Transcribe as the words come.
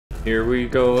Here we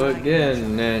go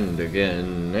again and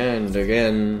again and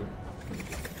again.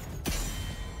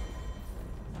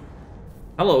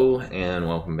 Hello and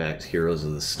welcome back to Heroes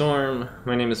of the Storm.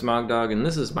 My name is Mogdog and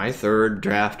this is my third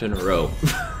draft in a row.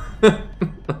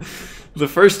 The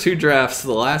first two drafts,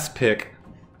 the last pick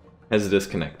has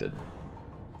disconnected.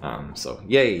 So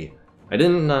yay. I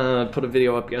didn't put a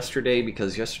video up yesterday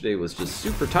because yesterday was just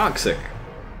super toxic.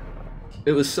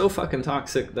 It was so fucking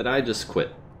toxic that I just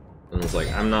quit. And was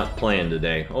like, I'm not playing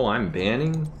today. Oh, I'm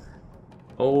banning?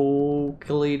 Oh,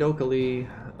 Dokily.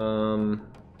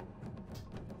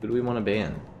 Who do we want to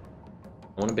ban?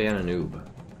 I want to ban a noob.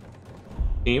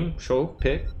 Team, show,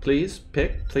 pick, please,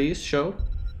 show.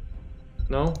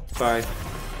 No? Bye.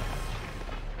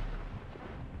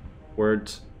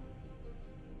 Words.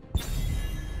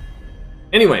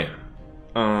 Anyway,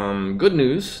 good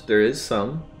news, there is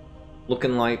some.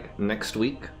 Looking like next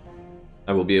week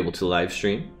I will be able to live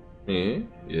stream.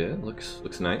 Yeah,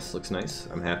 looks nice,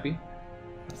 I'm happy.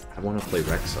 I want to play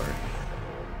Rexxar.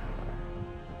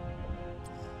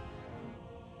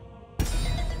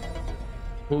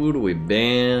 Who do we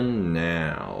ban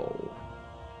now?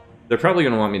 They're probably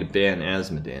going to want me to ban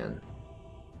Azmodan.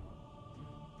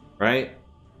 Right?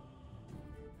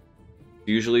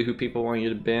 Usually who people want you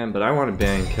to ban, but I want to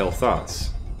ban Kill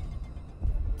Thoughts.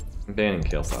 I'm banning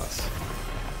Kill Thoughts.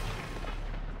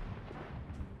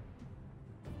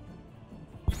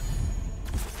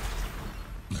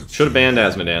 Should have banned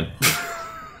Azmodan.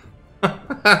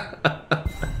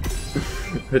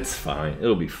 It's fine.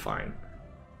 It'll be fine.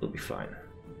 It'll be fine.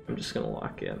 I'm just gonna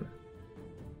lock in.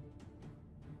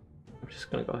 I'm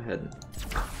just gonna go ahead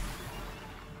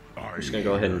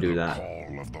and do that.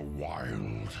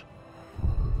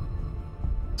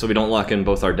 So we don't lock in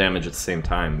both our damage at the same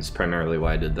time. Is primarily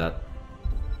why I did that.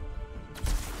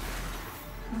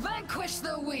 Vanquish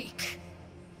the weak.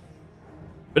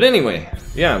 But anyway,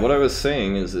 yeah, what I was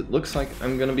saying is it looks like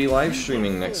I'm gonna be live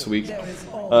streaming next week.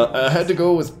 I had to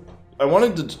go with... I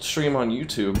wanted to stream on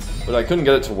YouTube, but I couldn't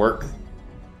get it to work.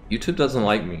 YouTube doesn't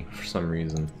like me for some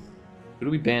reason. Who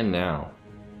do we ban now?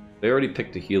 They already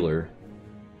picked a healer.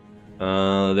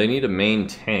 They need a main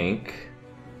tank.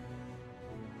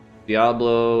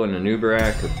 Diablo and a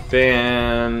Nubarak are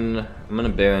banned. I'm gonna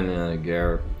ban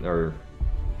Garrett, or...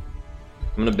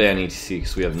 I'm gonna ban ETC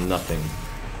because we have nothing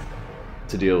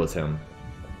to deal with him.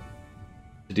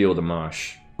 To deal with the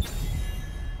Mosh.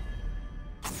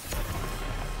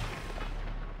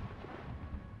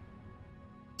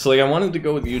 So like I wanted to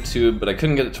go with YouTube, but I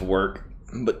couldn't get it to work.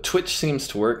 But Twitch seems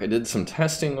to work. I did some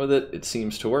testing with it. It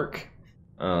seems to work.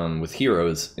 With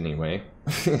Heroes, anyway.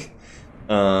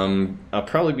 I'll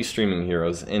probably be streaming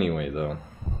Heroes anyway, though.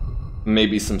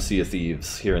 Maybe some Sea of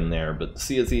Thieves here and there, but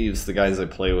Sea of Thieves, the guys I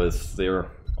play with, they're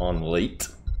on late.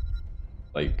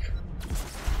 Like...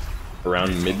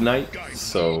 around midnight,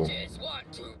 so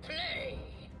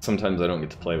sometimes I don't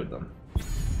get to play with them.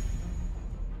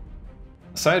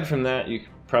 Aside from that, you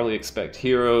could probably expect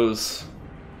Heroes,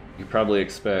 you probably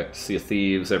expect Sea of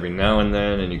Thieves every now and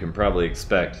then, and you can probably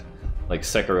expect like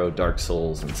Sekiro, Dark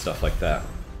Souls, and stuff like that.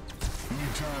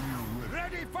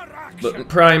 But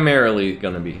primarily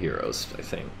gonna be Heroes, I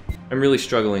think. I'm really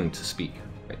struggling to speak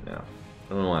right now.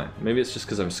 I don't know why. Maybe it's just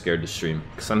because I'm scared to stream,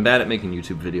 because I'm bad at making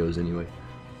YouTube videos anyway.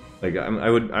 Like, I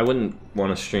wouldn't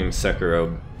want to stream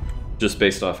Sekiro just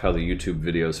based off how the YouTube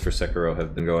videos for Sekiro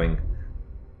have been going.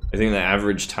 I think the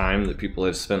average time that people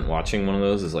have spent watching one of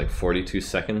those is like 42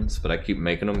 seconds, but I keep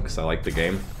making them because I like the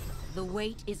game. The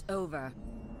wait is over.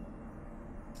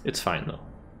 It's fine, though.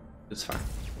 It's fine.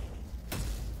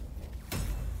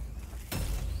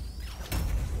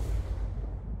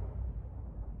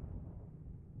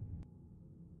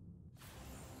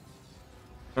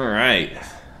 Alright,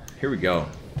 here we go.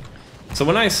 So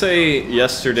when I say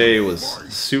yesterday was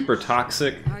super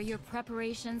toxic, Are your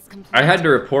preparations complete? I had to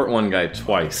report one guy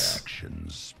twice.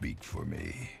 Actions speak for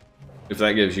me. If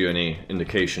that gives you any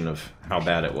indication of how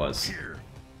bad it was. It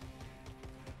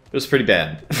was pretty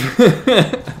bad.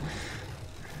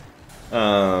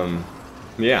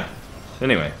 Yeah.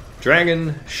 Anyway,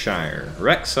 Dragonshire.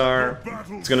 Rexxar.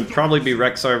 It's gonna probably be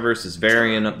Rexxar versus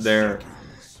Varian up there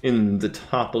in the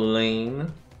top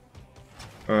lane.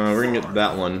 We're gonna get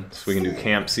that one so we can do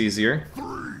camps easier.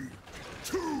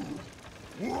 So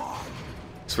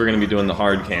we're gonna be doing the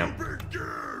hard camp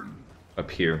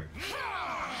up here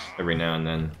every now and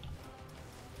then.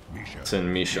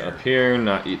 Send Misha up here,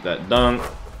 not eat that dunk.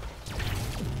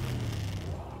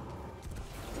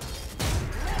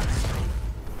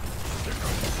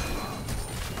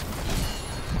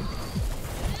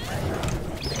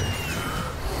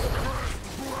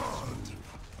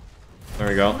 There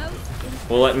we go.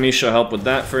 We'll let Misha help with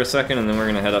that for a second, and then we're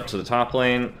gonna head up to the top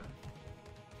lane.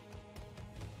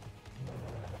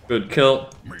 Good kill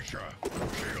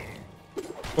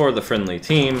for the friendly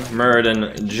team.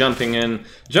 Muradin jumping in.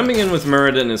 Jumping in with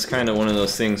Muradin is kind of one of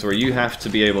those things where you have to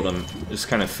be able to just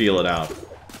kind of feel it out.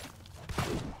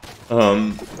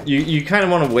 You kind of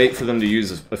want to wait for them to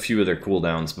use a few of their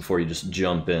cooldowns before you just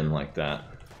jump in like that,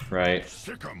 right?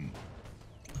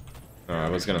 I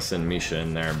was gonna send Misha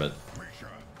in there, but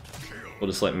we'll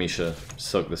just let Misha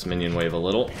soak this minion wave a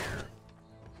little.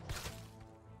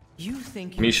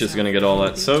 Misha's gonna get all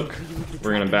that soak.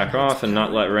 We're gonna back off and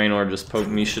not let Raynor just poke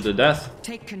Misha to death.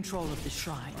 Take control of the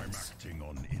shrines. I'm acting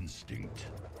on instinct.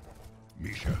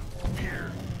 Misha,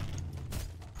 here.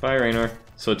 Bye, Raynor.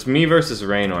 So it's me versus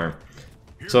Raynor.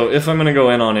 So if I'm gonna go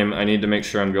in on him, I need to make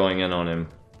sure I'm going in on him.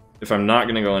 If I'm not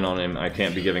gonna go in on him, I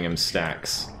can't be giving him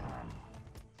stacks.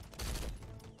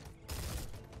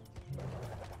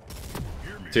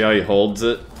 See how he holds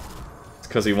it? It's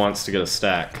because he wants to get a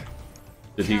stack.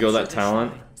 Did he go that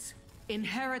talent? He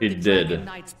did.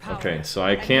 Okay, so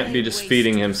I can't be just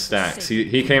feeding him stacks.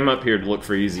 He came up here to look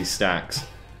for easy stacks.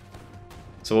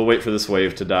 So we'll wait for this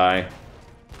wave to die.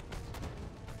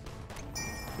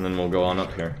 And then we'll go on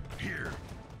up here.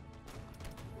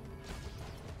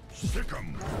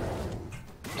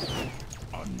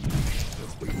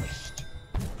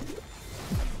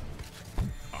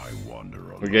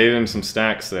 We gave him some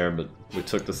stacks there, but we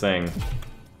took the thing.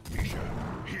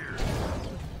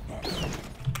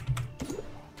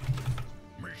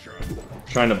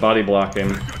 Trying to body block him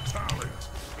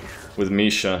with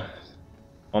Misha.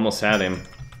 Almost had him.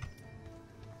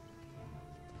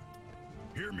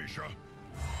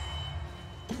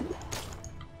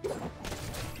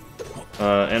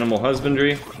 Animal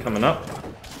husbandry coming up.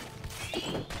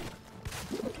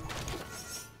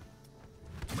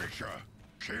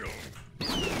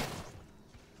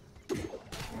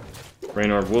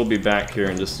 Raynor will be back here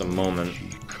in just a moment.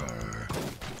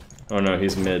 Oh no,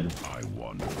 he's mid.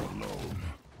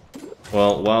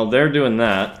 Well, while they're doing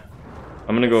that,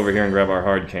 I'm gonna go over here and grab our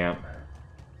hard camp.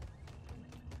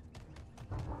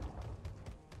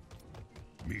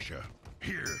 Misha,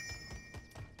 here.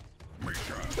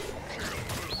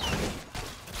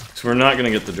 So we're not gonna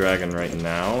get the dragon right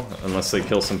now, unless they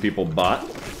kill some people bot.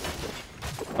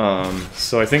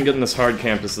 So I think getting this hard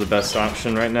camp is the best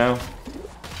option right now.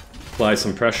 Apply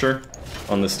some pressure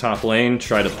on this top lane,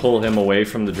 try to pull him away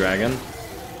from the dragon.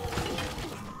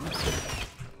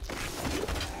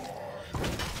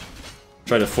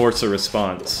 Try to force a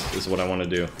response is what I want to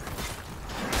do.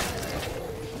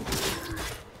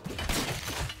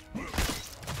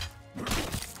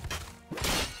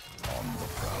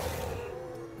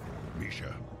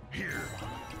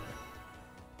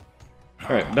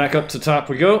 Alright, back up to top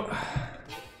we go.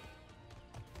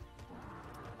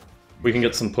 We can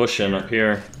get some push in up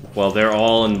here while they're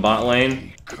all in bot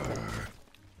lane.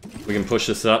 We can push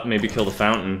this up, maybe kill the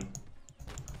fountain.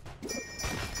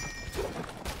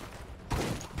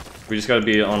 We just gotta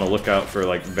be on the lookout for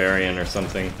like Varian or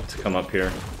something to come up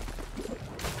here.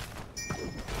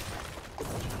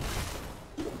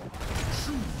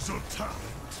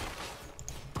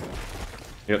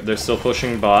 Yep, they're still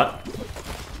pushing bot.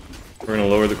 We're gonna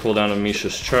lower the cooldown of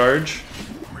Misha's charge.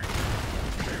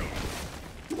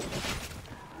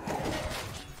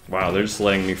 Wow, they're just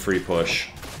letting me free push.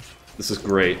 This is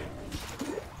great.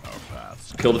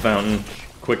 Kill the fountain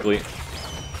quickly.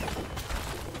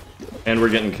 And we're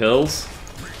getting kills.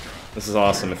 This is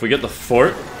awesome. If we get the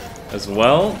fort as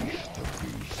well,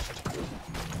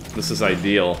 this is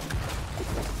ideal.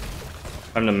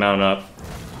 Time to mount up.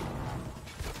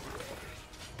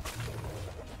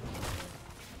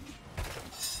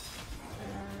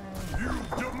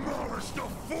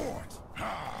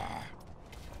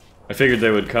 I figured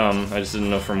they would come, I just didn't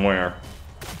know from where.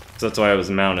 So that's why I was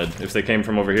mounted. If they came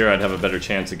from over here, I'd have a better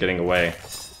chance of getting away.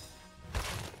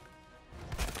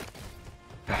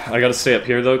 I gotta stay up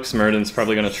here though, because Muradin's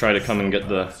probably gonna try to come and get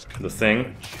the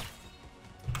thing.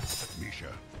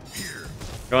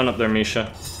 Go on up there,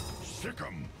 Misha.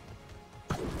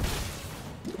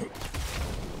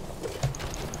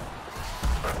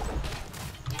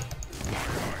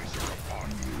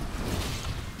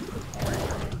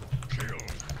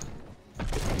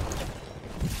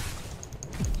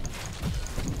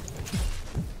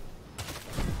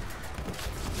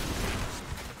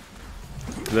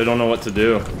 They don't know what to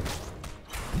do.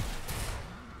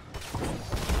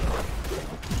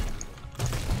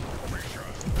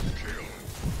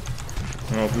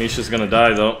 Oh, Misha's gonna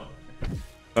die though.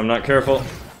 If I'm not careful.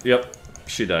 Yep,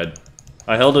 she died.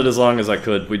 I held it as long as I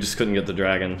could. We just couldn't get the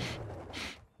dragon.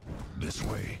 This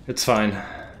way. It's fine.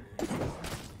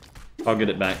 I'll get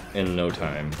it back in no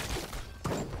time.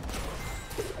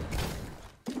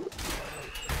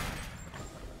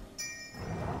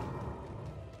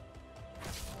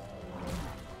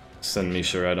 Send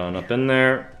Misha right on up in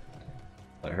there.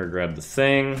 Let her grab the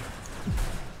thing.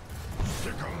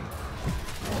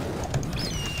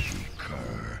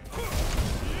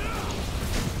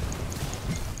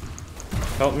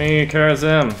 Help me,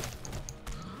 Karazim.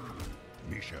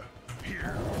 Misha,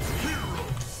 here.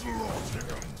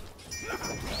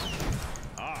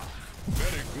 Ah,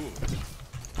 very good.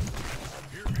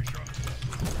 Here, Misha.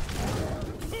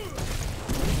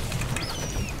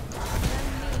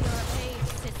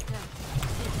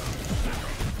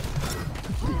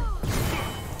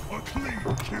 A clean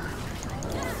kill, Misha.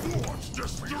 Force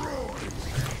destroyed.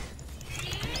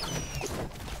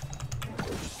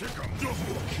 Stick 'em,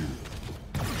 double kill.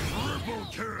 Triple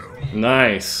kill.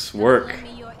 Nice work. Lend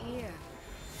me your ear.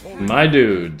 My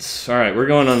dudes. Alright, we're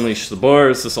going to unleash the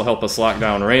boars. This will help us lock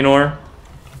down Raynor.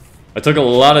 I took a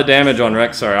lot of damage on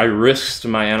Rexxar. I risked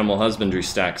my animal husbandry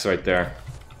stacks right there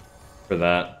for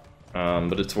that.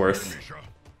 But it's worth, Misha.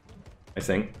 I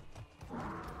think.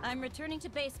 I'm returning to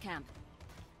base camp.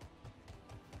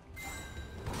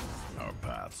 Our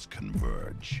paths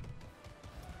converge.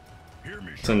 Here,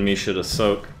 Misha. Send Misha to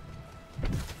soak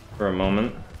for a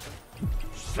moment.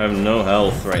 I have no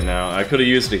health right now. I could have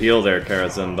used a heal there,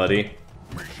 Karazim, buddy.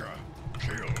 Misha,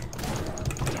 kill.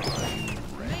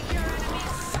 Make your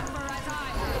enemies suffer as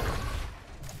I will.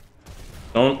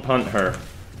 Don't punt her.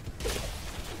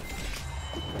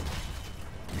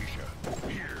 Misha,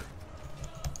 here.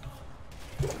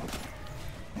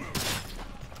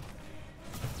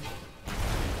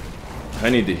 I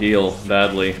need to heal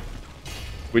badly.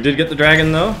 We did get the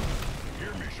dragon, though.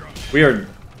 Here, Misha. We are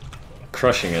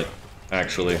crushing it,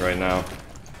 actually, right now.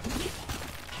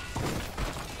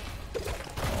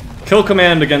 Kill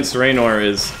command against Raynor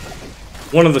is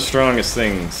one of the strongest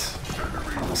things.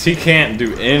 'Cause he can't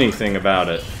do anything about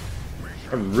it.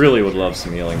 I really would love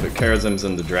some healing, but Karazim's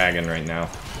in the dragon right now.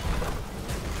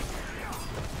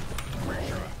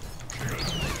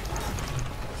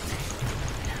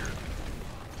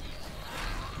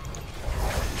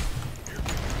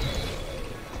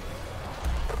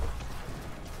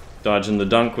 Dodging the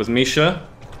dunk with Misha.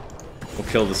 We'll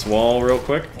kill this wall real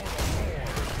quick.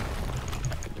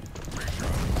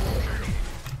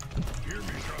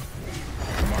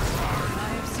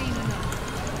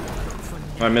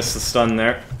 I missed the stun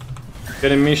there.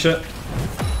 Get him, Misha.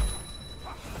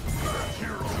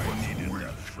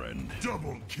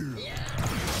 Double kill.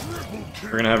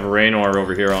 We're gonna have Raynor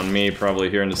over here on me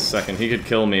probably here in just a second. He could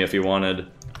kill me if he wanted.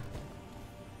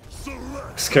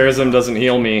 Because Karazim doesn't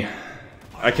heal me.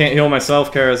 I can't heal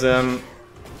myself, Karazim.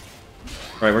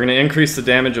 Alright, we're gonna increase the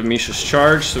damage of Misha's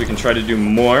charge so we can try to do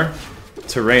more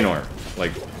to Raynor.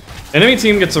 Like, enemy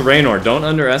team gets a Raynor, don't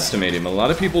underestimate him. A lot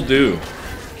of people do.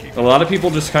 A lot of people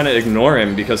just kind of ignore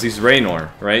him because he's Raynor,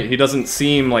 right? He doesn't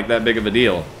seem like that big of a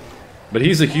deal. But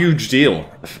he's a huge deal.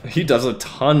 He does a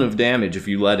ton of damage if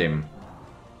you let him.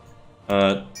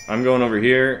 I'm going over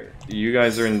here. You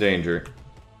guys are in danger.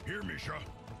 Here, Misha.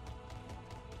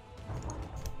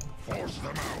 Force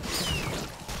them out.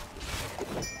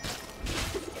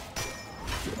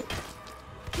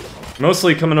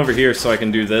 Mostly coming over here so I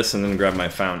can do this and then grab my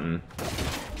fountain.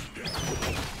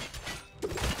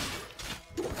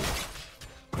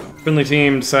 Friendly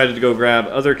team decided to go grab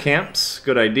other camps.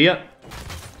 Good idea.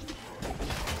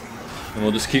 And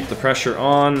we'll just keep the pressure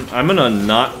on. I'm gonna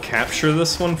not capture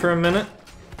this one for a minute.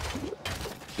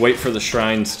 Wait for the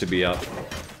shrines to be up.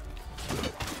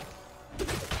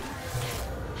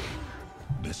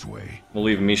 This way. We'll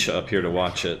leave Misha up here to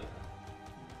watch it.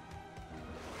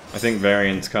 I think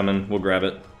Varian's coming. We'll grab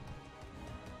it.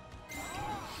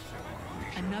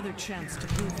 Another chance to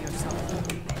prove yourself.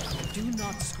 Do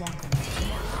not squander.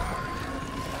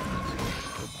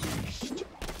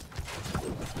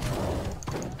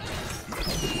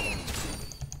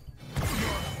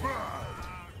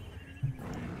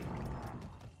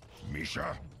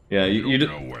 Misha. Yeah, you don't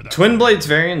know where that Twin Blades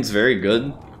Varian's very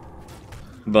good,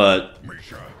 but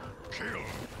Misha, kill.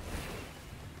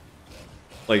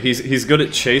 like he's good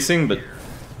at chasing, but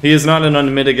he is not an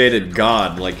unmitigated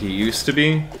god like he used to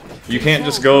be. You can't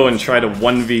just go and try to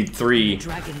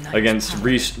 1v3 against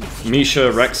Misha,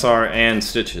 Rexxar, and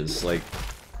Stitches. Like,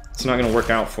 it's not gonna work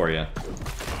out for you.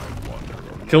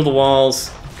 Kill the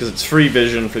walls, because it's free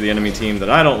vision for the enemy team that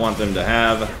I don't want them to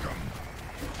have.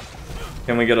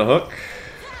 Can we get a hook?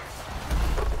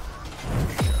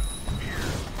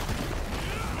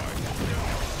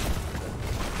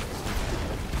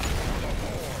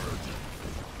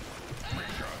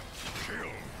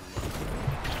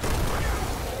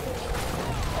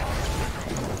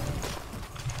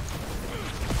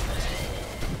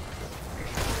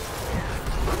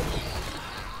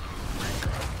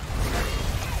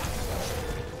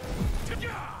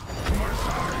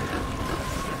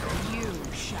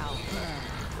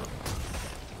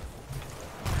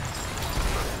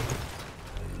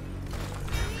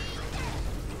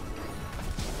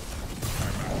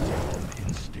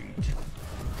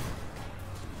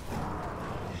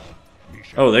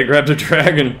 Oh, they grabbed a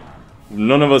dragon.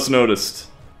 None of us noticed.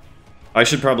 I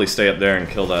should probably stay up there and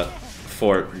kill that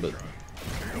fort, but...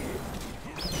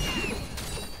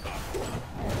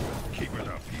 Keep it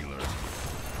up, healer.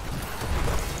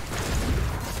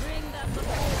 Bring them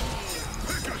before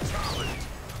Pick a talent.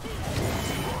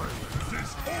 Violence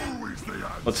is always the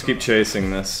answer. Let's keep chasing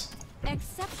this. me.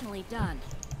 Exceptionally done.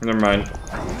 Never mind.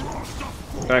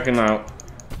 Backing out.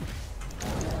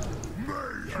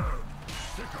 Mayhem.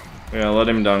 Yeah, let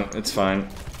him dunk. It's fine.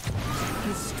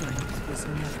 His strength was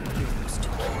never used.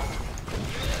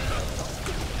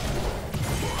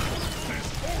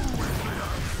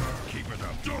 Keep it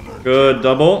up. Double. Good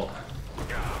double.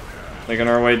 Making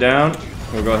our way down.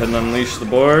 We'll go ahead and unleash the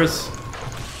boars.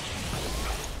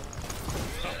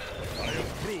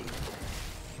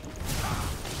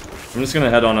 I'm just gonna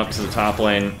head on up to the top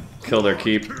lane, kill their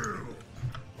keep.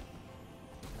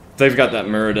 They've got that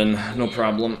Muradin, no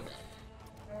problem.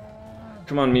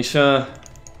 Come on, Misha.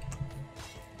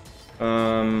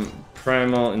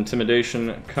 Primal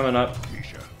Intimidation coming up.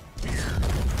 Misha.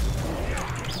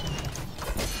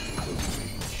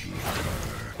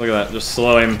 Look at that, just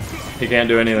slow him. He can't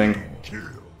do anything. Kill.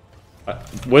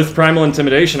 With Primal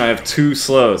Intimidation, I have 2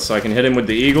 slows, so I can hit him with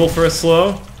the Eagle for a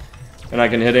slow, and I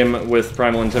can hit him with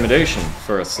Primal Intimidation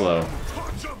for a slow.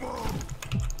 Touchable.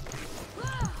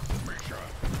 Misha.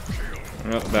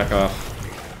 Kill. Oh, back off.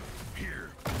 Here.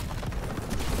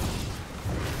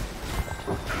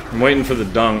 I'm waiting for the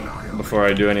dunk before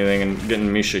I do anything and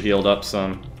getting Misha healed up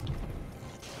some.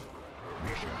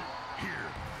 Misha.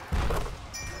 Here.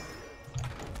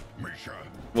 Misha.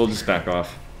 We'll just back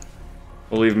off.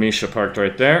 We'll leave Misha parked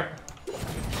right there.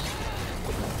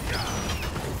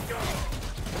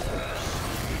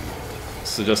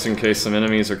 So just in case some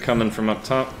enemies are coming from up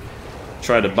top,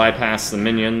 try to bypass the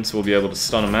minions, we'll be able to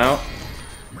stun them out.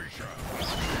 Misha.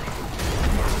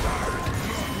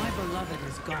 My beloved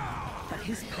is gone, but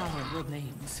his power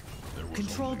remains.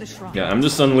 Control the shrine. Yeah, I'm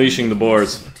just unleashing the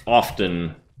boars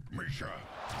often, Misha.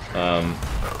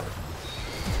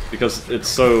 because it's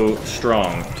so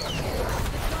strong.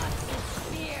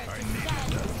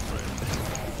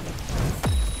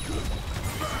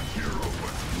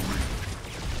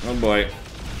 Oh boy.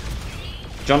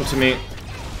 Jump to me.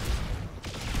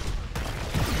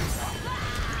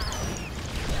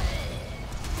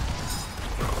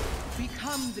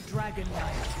 Become the Dragon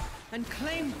Knight and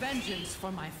claim vengeance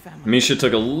for my family. Misha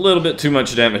took a little bit too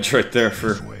much damage right there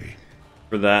This way.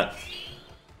 for that.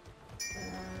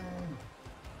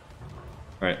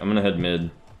 Alright, I'm gonna head mid.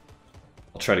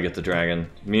 I'll try to get the dragon.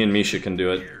 Me and Misha can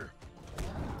do it.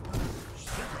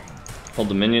 Hold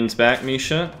the minions back,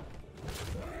 Misha.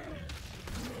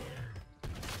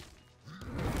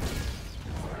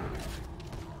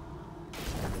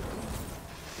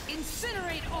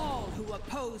 Incinerate all who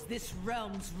oppose this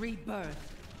realm's rebirth.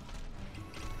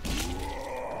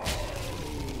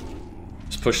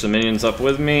 Just push the minions up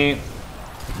with me.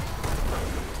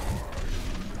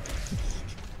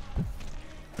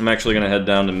 I'm actually gonna head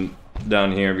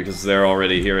down here because they're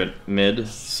already here at mid,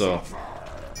 so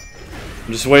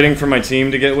I'm just waiting for my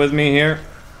team to get with me here,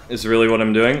 is really what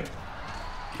I'm doing.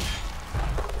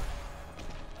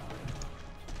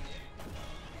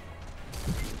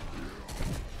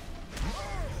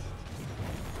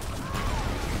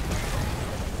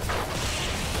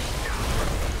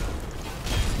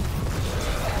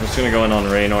 I'm just gonna go in on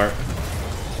Raynor.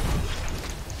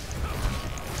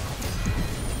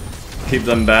 Keep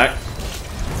them back.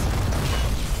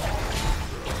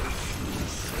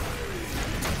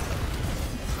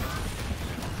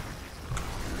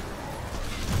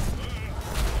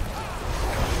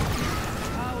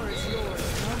 Power is yours,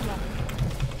 no longer.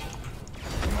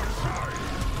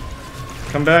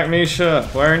 Come back, Misha.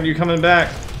 Why aren't you coming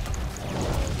back?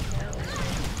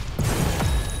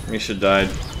 Misha died.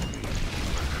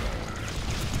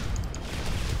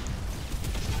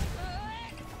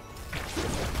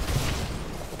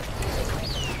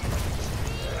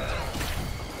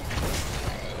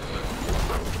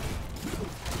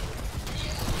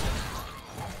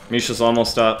 Misha's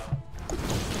almost up.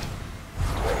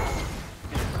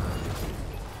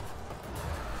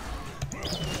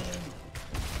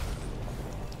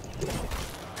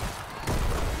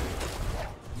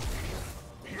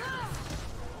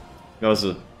 That was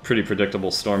a pretty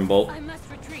predictable storm bolt. I must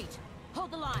retreat.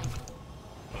 Hold the line.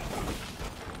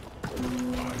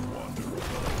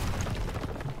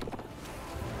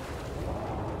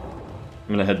 I'm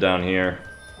gonna head down here.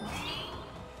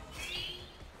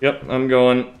 Yep, I'm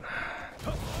going.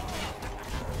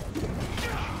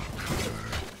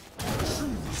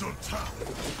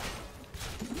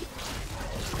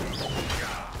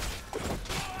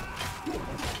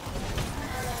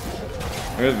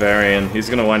 There's Varian. He's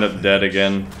gonna wind up dead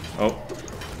again. Oh.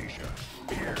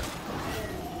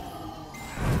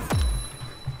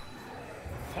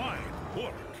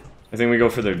 I think we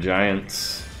go for their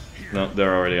giants. No,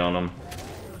 they're already on them.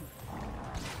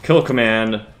 Kill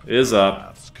command is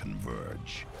up.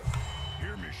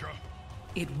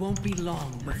 It won't be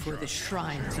long before the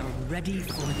shrines are ready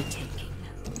for the taking.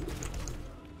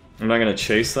 I'm not gonna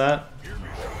chase that.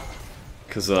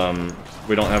 Because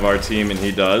we don't have our team and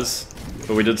he does.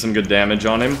 But we did some good damage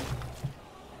on him.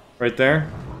 Right there.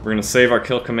 We're gonna save our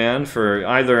kill command for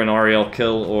either an Ariel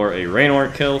kill or a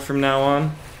Raynor kill from now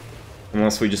on.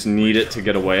 Unless we just need it to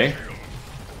get away.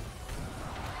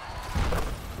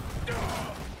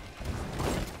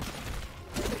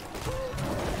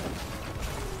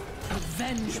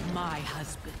 Avenge my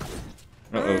husband.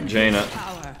 Uh-oh, Jaina.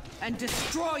 Power and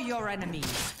destroy your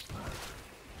enemies.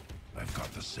 I've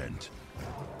got the scent.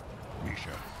 Misha,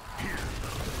 here.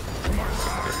 To my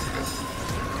side.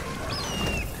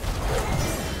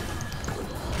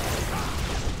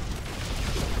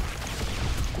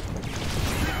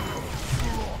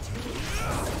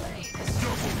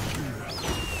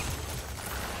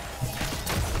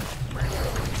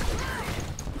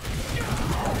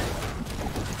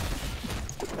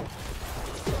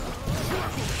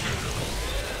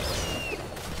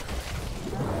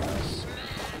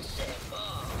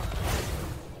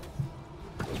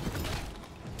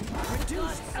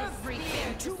 Reduce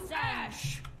everything to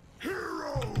ash!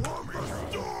 Hero of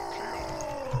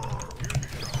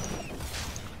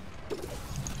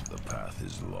the path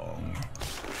is long.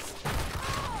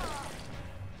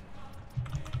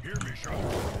 Hear me, Shaw.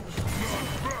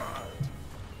 Not bad.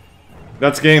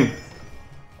 That's game.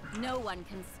 No one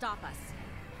can stop us.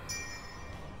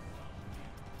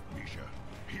 Misha,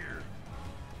 here.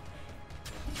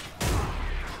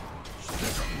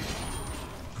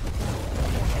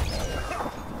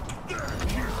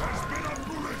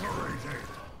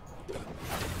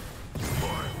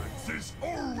 Violence is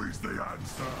always the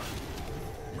answer.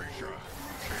 Misha.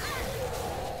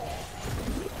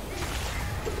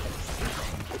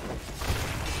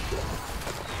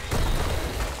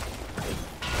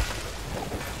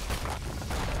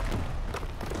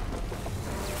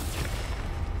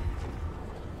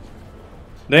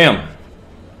 Damn.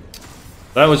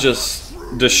 That was just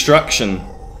destruction.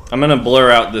 I'm gonna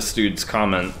blur out this dude's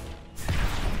comment.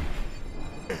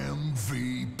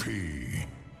 MVP.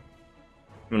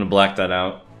 I'm gonna black that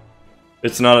out.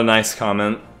 It's not a nice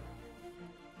comment.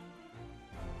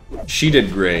 She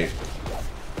did great.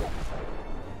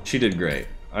 She did great.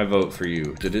 I vote for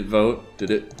you. Did it vote? Did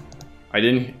it? I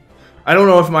didn't. I don't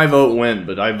know if my vote went,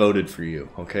 but I voted for you.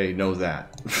 Okay, know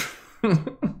that.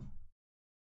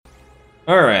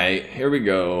 Alright, here we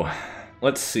go.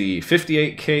 Let's see.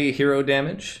 58k hero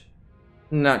damage.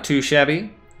 Not too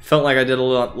shabby. Felt like I did a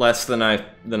lot less than I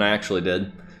actually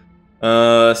did.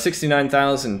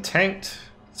 69,000 tanked.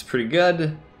 It's pretty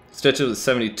good. Stitches with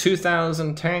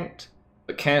 72,000 tanked.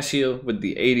 But Cassia with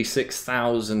the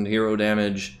 86,000 hero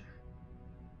damage.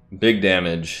 Big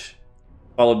damage.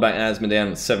 Followed by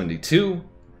Azmodan with 72.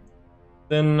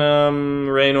 Then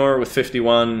Raynor with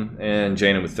 51 and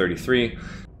Jaina with 33.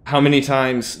 How many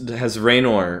times has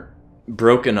Raynor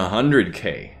broken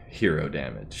 100k hero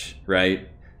damage, right?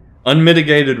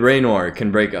 Unmitigated Raynor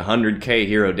can break 100k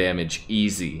hero damage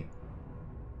easy.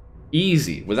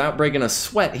 Easy. Without breaking a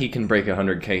sweat, he can break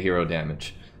 100k hero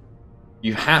damage.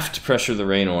 You have to pressure the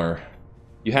Raynor.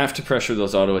 You have to pressure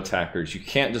those auto attackers. You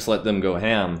can't just let them go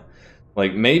ham.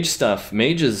 Like mage stuff,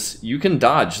 mages, you can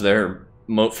dodge their,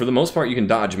 for the most part, you can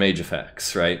dodge mage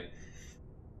effects, right?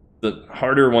 The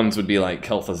harder ones would be like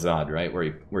Kel'Thuzad, right?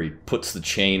 Where he puts the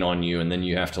chain on you and then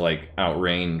you have to like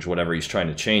outrange whatever he's trying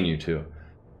to chain you to.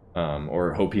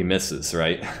 Or hope he misses,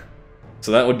 right?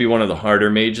 So that would be one of the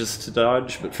harder mages to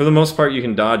dodge, but for the most part you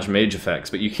can dodge mage effects,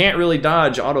 but you can't really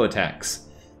dodge auto attacks.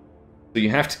 So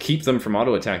you have to keep them from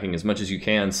auto attacking as much as you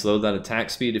can, slow that attack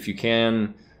speed if you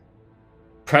can,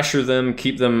 pressure them,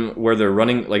 keep them where they're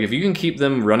running, like if you can keep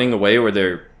them running away where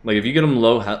they're, like if you get them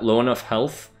low enough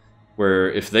health,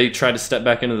 where if they try to step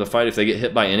back into the fight, if they get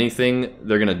hit by anything,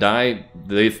 they're gonna die,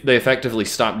 they effectively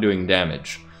stop doing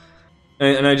damage.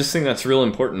 And I just think that's a real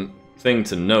important thing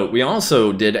to note. We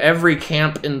also did every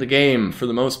camp in the game, for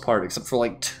the most part, except for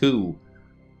like 2.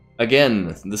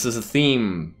 Again, this is a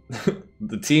theme.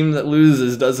 The team that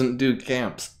loses doesn't do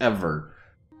camps, ever.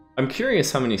 I'm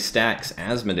curious how many stacks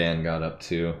Azmodan got up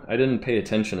to. I didn't pay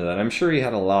attention to that. I'm sure he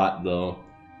had a lot, though.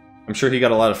 I'm sure he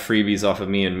got a lot of freebies off of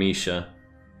me and Misha.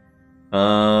 Did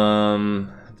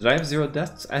I have 0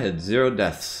 deaths? I had 0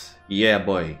 deaths. Yeah,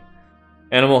 boy.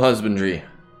 Animal husbandry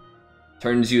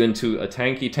turns you into a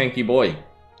tanky boy.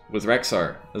 with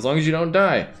Rexxar, as long as you don't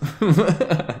die.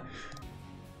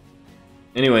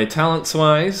 Anyway,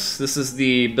 talents-wise, this is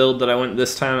the build that I went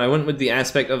this time. I went with the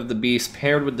Aspect of the Beast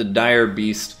paired with the Dire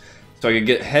Beast, so I could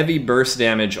get heavy burst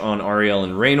damage on Ariel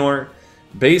and Raynor.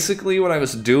 Basically, what I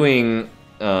was doing,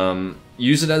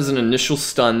 use it as an initial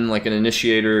stun, like an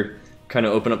initiator, kind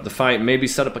of open up the fight, maybe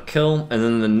set up a kill, and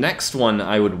then the next one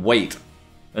I would wait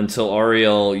until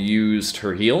Ariel used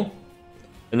her heal,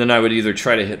 and then I would either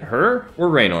try to hit her or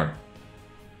Raynor.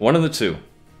 One of the two,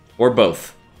 or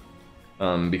both.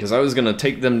 Because I was going to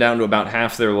take them down to about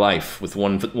half their life with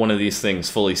one of these things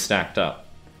fully stacked up.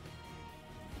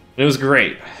 It was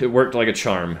great. It worked like a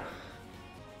charm.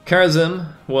 Karazim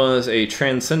was a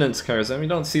Transcendence Karazim. You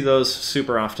don't see those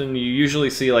super often. You usually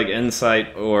see like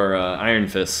Insight or Iron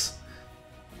Fist,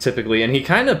 typically. And he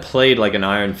kind of played like an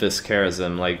Iron Fist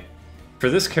Karazim. Like,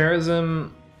 for this Karazim,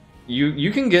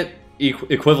 you can get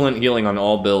equivalent healing on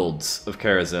all builds of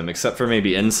Karazim, except for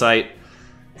maybe Insight.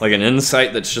 Like an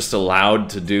Insight that's just allowed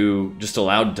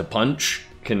to punch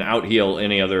can out-heal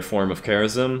any other form of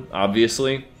Karazim,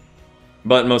 obviously.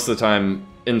 But most of the time,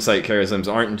 Insight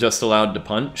Karazims aren't just allowed to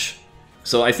punch.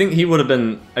 So I think it would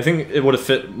have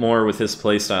fit more with his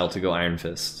playstyle to go Iron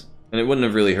Fist. And it wouldn't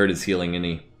have really hurt his healing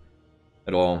any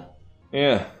at all.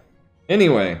 Yeah.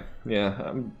 Anyway,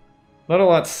 yeah, not a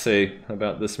lot to say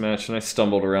about this match, and I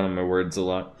stumbled around on my words a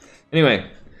lot. Anyway,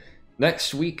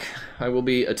 next week, I will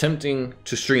be attempting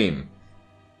to stream.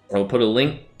 I'll put a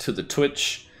link to the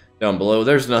Twitch down below.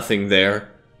 There's nothing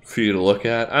there for you to look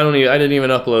at. I didn't even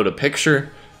upload a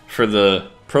picture for the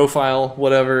profile,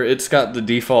 whatever. It's got the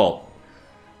default.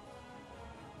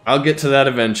 I'll get to that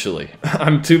eventually.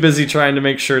 I'm too busy trying to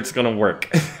make sure it's gonna work.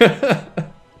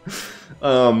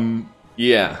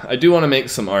 Yeah, I do want to make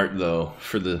some art though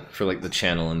for like the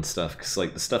channel and stuff, because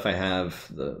like the stuff I have,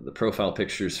 the profile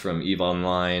pictures from EVE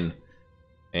Online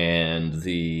and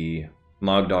the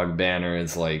Mogdog banner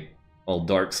is like all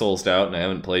Dark Souls'd out, and I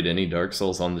haven't played any Dark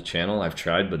Souls on the channel. I've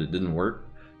tried, but it didn't work.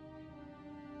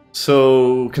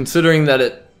 So considering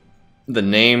that the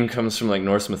name comes from like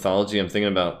Norse mythology, I'm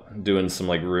thinking about doing some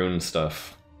like rune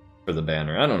stuff for the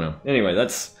banner. I don't know. Anyway,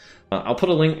 that's I'll put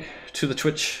a link to the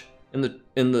Twitch in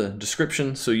the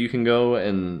description, so you can go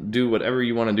and do whatever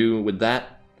you want to do with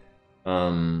that,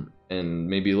 and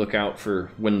maybe look out for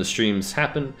when the streams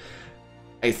happen.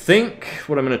 I think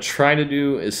what I'm going to try to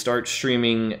do is start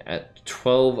streaming at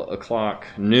 12 o'clock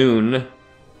noon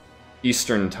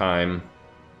Eastern time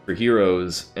for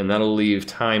Heroes, and that'll leave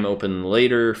time open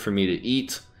later for me to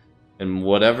eat and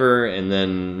whatever, and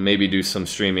then maybe do some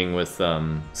streaming with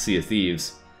Sea of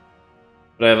Thieves.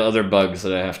 But I have other bugs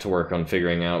that I have to work on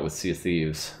figuring out with Sea of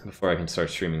Thieves before I can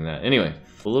start streaming that. Anyway,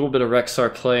 a little bit of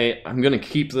Rexxar play. I'm going to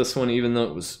keep this one even though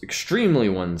it was extremely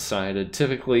one-sided.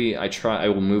 Typically, I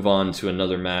will move on to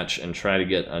another match and try to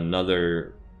get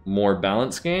another more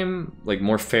balanced game, like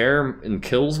more fair in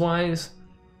kills-wise.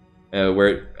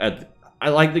 I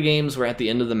like the games where at the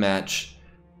end of the match,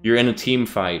 you're in a team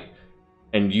fight,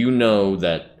 and you know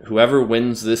that whoever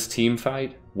wins this team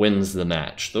fight wins the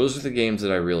match. Those are the games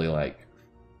that I really like.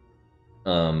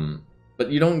 But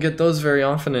you don't get those very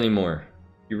often anymore.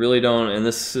 You really don't, and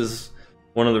this is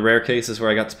one of the rare cases where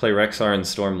I got to play Rexxar in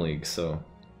Storm League, so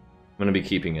I'm going to be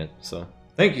keeping it. So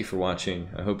thank you for watching.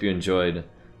 I hope you enjoyed, and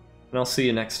I'll see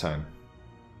you next time.